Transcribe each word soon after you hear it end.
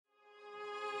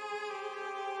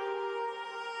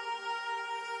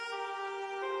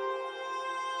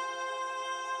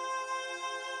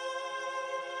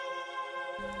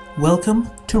Welcome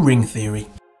to Ring Theory.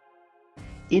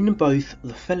 In both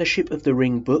the Fellowship of the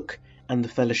Ring book and the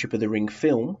Fellowship of the Ring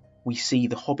film, we see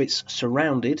the hobbits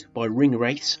surrounded by ring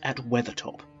wraiths at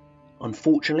Weathertop.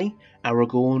 Unfortunately,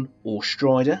 Aragorn, or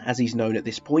Strider as he's known at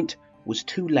this point, was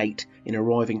too late in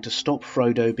arriving to stop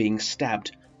Frodo being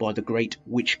stabbed by the great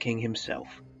Witch King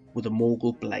himself with a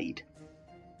morgul blade.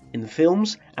 In the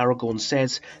films, Aragorn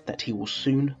says that he will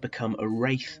soon become a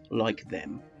wraith like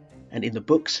them. And in the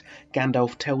books,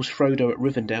 Gandalf tells Frodo at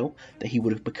Rivendell that he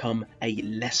would have become a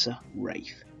lesser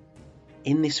wraith.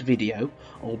 In this video,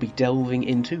 I'll be delving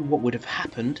into what would have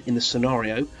happened in the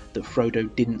scenario that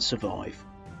Frodo didn't survive.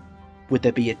 Would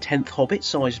there be a 10th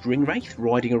hobbit-sized ring wraith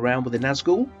riding around with a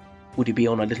Nazgûl? Would he be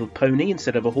on a little pony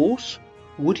instead of a horse?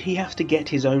 Would he have to get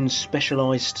his own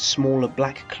specialised smaller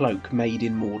black cloak made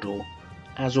in Mordor?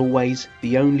 As always,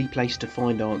 the only place to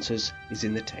find answers is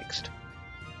in the text.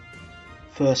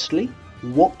 Firstly,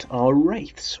 what are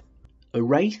wraiths? A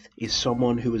wraith is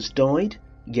someone who has died,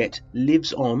 yet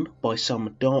lives on by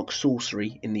some dark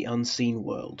sorcery in the unseen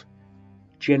world.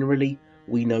 Generally,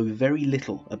 we know very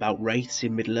little about wraiths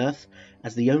in Middle-earth,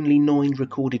 as the only 9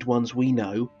 recorded ones we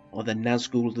know are the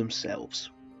Nazgûl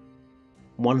themselves.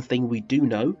 One thing we do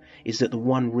know is that the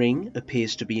One Ring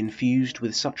appears to be infused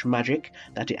with such magic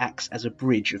that it acts as a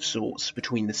bridge of sorts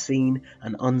between the seen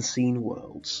and unseen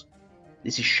worlds.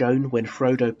 This is shown when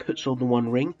Frodo puts on the One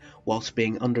Ring whilst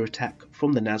being under attack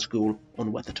from the Nazgûl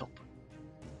on Weathertop.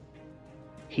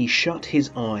 He shut his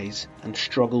eyes and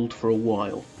struggled for a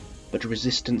while, but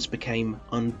resistance became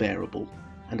unbearable,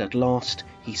 and at last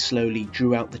he slowly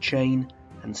drew out the chain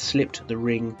and slipped the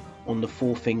ring on the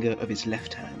forefinger of his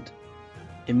left hand.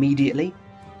 Immediately,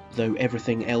 though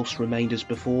everything else remained as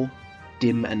before,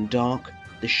 dim and dark,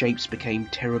 the shapes became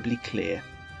terribly clear.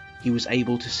 He was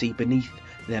able to see beneath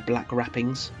their black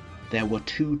wrappings. There were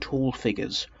 2 tall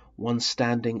figures, one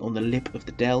standing on the lip of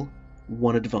the dell,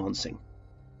 one advancing.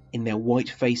 In their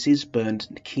white faces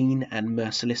burned keen and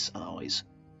merciless eyes.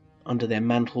 Under their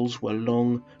mantles were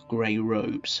long grey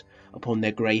robes. Upon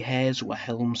their grey hairs were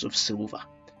helms of silver.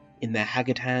 In their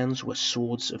haggard hands were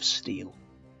swords of steel.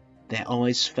 Their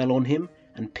eyes fell on him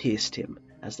and pierced him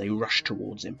as they rushed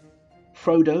towards him.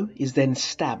 Frodo is then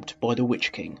stabbed by the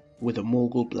Witch King with a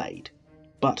morgul blade.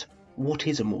 But what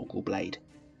is a morgul blade?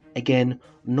 Again,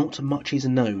 not much is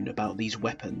known about these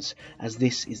weapons, as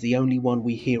this is the only one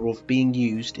we hear of being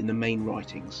used in the main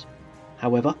writings.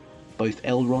 However, both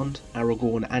Elrond,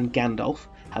 Aragorn and Gandalf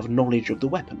have knowledge of the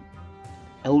weapon.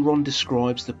 Elrond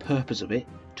describes the purpose of it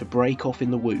to break off in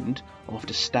the wound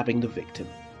after stabbing the victim.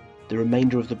 The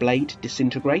remainder of the blade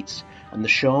disintegrates, and the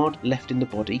shard left in the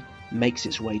body makes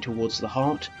its way towards the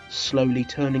heart, slowly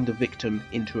turning the victim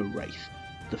into a wraith.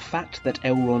 The fact that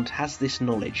Elrond has this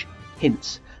knowledge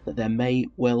hints that there may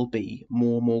well be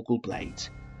more morgul blades,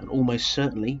 and almost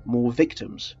certainly more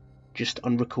victims, just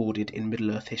unrecorded in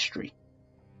Middle-earth history.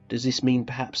 Does this mean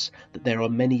perhaps that there are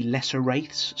many lesser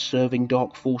wraiths serving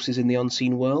dark forces in the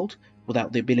unseen world,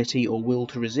 without the ability or will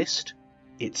to resist?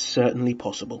 It's certainly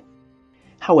possible.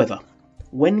 However,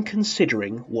 when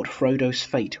considering what Frodo's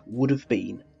fate would have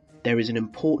been, there is an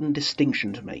important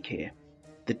distinction to make here: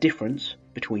 the difference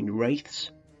between wraiths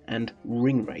and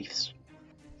ring wraiths.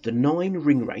 The 9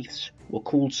 ring wraiths were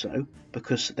called so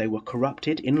because they were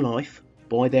corrupted in life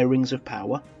by their rings of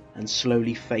power and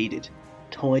slowly faded,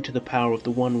 tied to the power of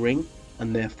the One Ring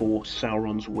and therefore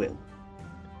Sauron's will.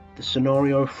 The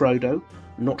scenario of Frodo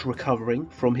not recovering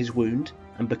from his wound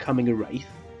and becoming a wraith,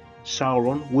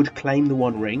 Sauron would claim the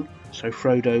One Ring, so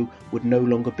Frodo would no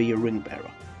longer be a ring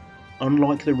bearer.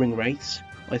 Unlike the ring wraiths,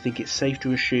 I think it's safe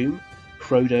to assume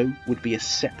Frodo would be a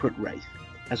separate wraith,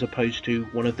 as opposed to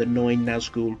one of the 9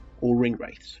 Nazgûl or ring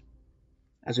wraiths.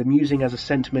 As amusing as a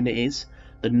sentiment it is,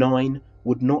 the 9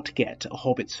 would not get a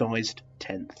hobbit-sized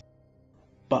 10th.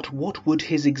 But what would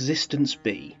his existence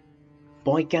be?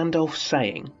 By Gandalf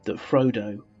saying that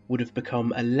Frodo would have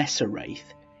become a lesser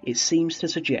wraith, it seems to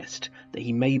suggest that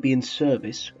he may be in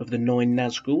service of the 9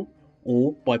 Nazgûl,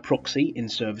 or by proxy in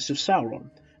service of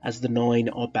Sauron, as the 9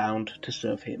 are bound to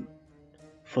serve him.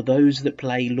 For those that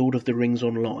play Lord of the Rings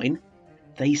online,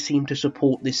 they seem to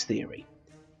support this theory.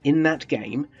 In that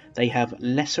game, they have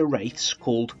lesser wraiths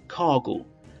called Cargul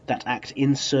that act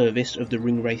in service of the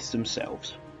ring wraiths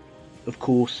themselves. Of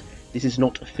course, this is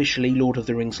not officially Lord of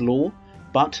the Rings lore,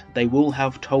 but they will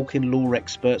have Tolkien lore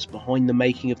experts behind the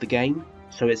making of the game,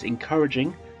 so it's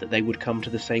encouraging that they would come to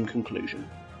the same conclusion.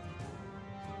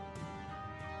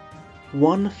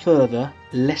 One further,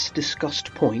 less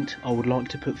discussed point I would like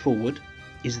to put forward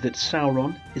is that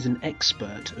Sauron is an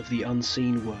expert of the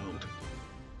unseen world.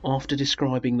 After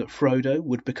describing that Frodo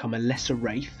would become a lesser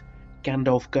wraith,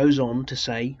 Gandalf goes on to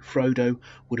say Frodo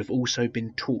would have also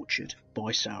been tortured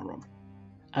by Sauron.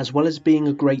 As well as being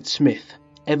a great smith,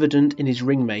 evident in his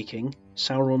ring making,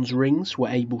 Sauron's rings were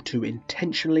able to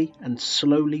intentionally and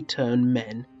slowly turn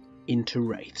men into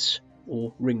wraiths,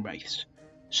 or ring wraiths.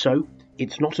 So,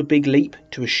 it's not a big leap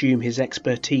to assume his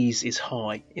expertise is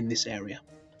high in this area.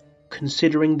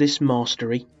 Considering this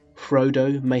mastery,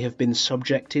 Frodo may have been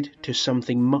subjected to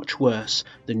something much worse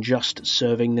than just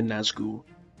serving the Nazgûl.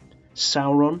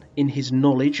 Sauron, in his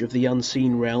knowledge of the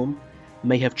unseen realm,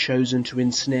 may have chosen to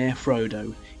ensnare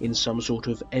Frodo in some sort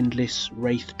of endless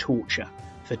wraith torture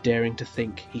for daring to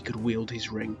think he could wield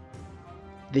his ring.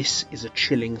 This is a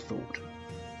chilling thought.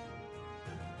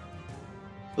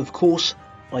 Of course,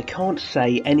 I can't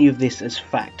say any of this as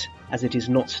fact, as it is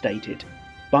not stated,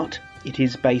 but it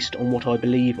is based on what I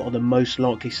believe are the most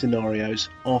likely scenarios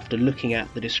after looking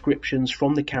at the descriptions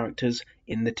from the characters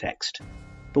in the text.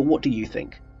 But what do you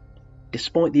think?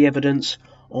 Despite the evidence,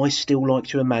 I still like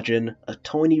to imagine a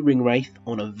tiny ringwraith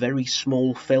on a very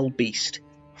small fell beast,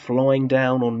 flying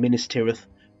down on Minas Tirith,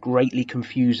 greatly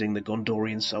confusing the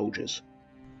Gondorian soldiers.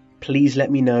 Please let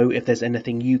me know if there's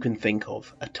anything you can think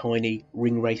of a tiny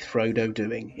ringwraith Frodo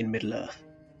doing in Middle-earth.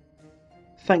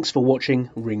 Thanks for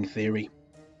watching Ring Theory.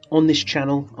 On this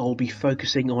channel I'll be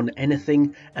focusing on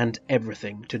anything and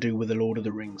everything to do with the Lord of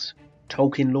the Rings,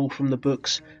 Tolkien lore from the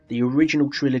books, the original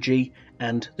trilogy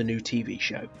and the new TV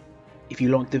show. If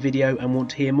you liked the video and want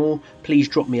to hear more, please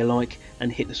drop me a like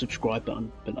and hit the subscribe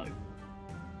button below.